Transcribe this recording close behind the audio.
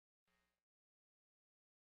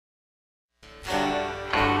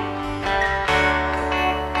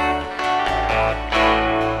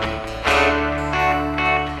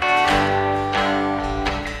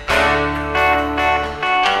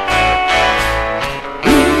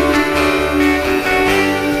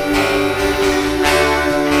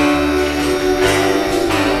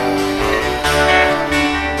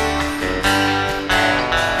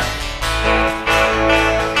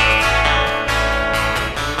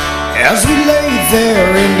As we lay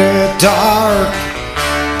there in the dark,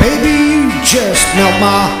 baby, you just melt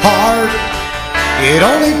my heart. It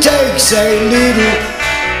only takes a little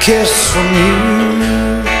kiss from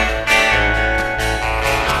you.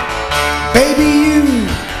 Baby, you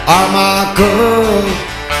are my girl.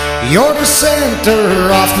 You're the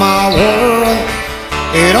center of my world.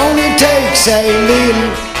 It only takes a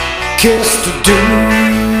little kiss to do.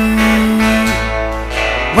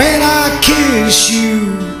 When I kiss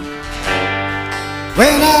you,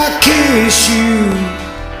 when I kiss you,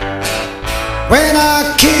 when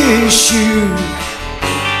I kiss you,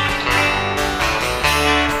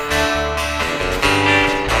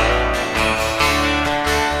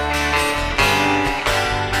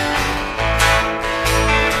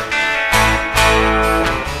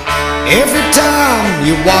 every time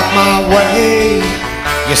you walk my way,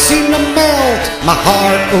 you seem to melt my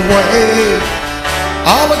heart away.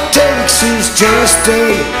 All it takes is just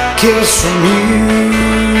a kiss from you.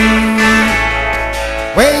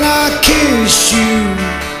 When I kiss you,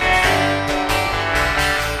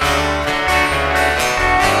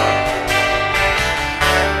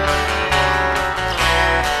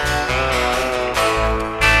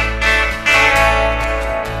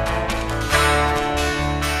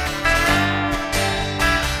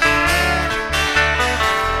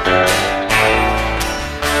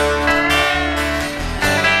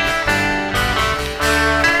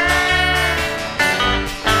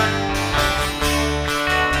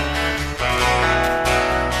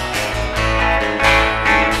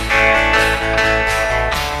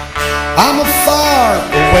 I'm far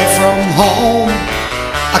away from home.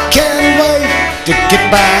 I can't wait to get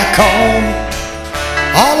back home.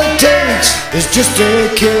 All it takes is just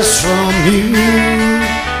a kiss from you.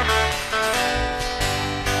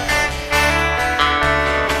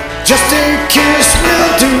 Just a kiss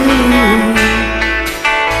will do.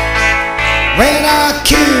 When I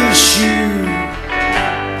kiss you,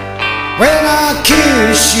 when I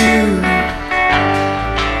kiss you,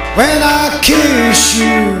 when I kiss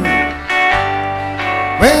you,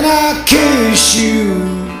 when I kiss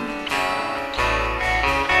you.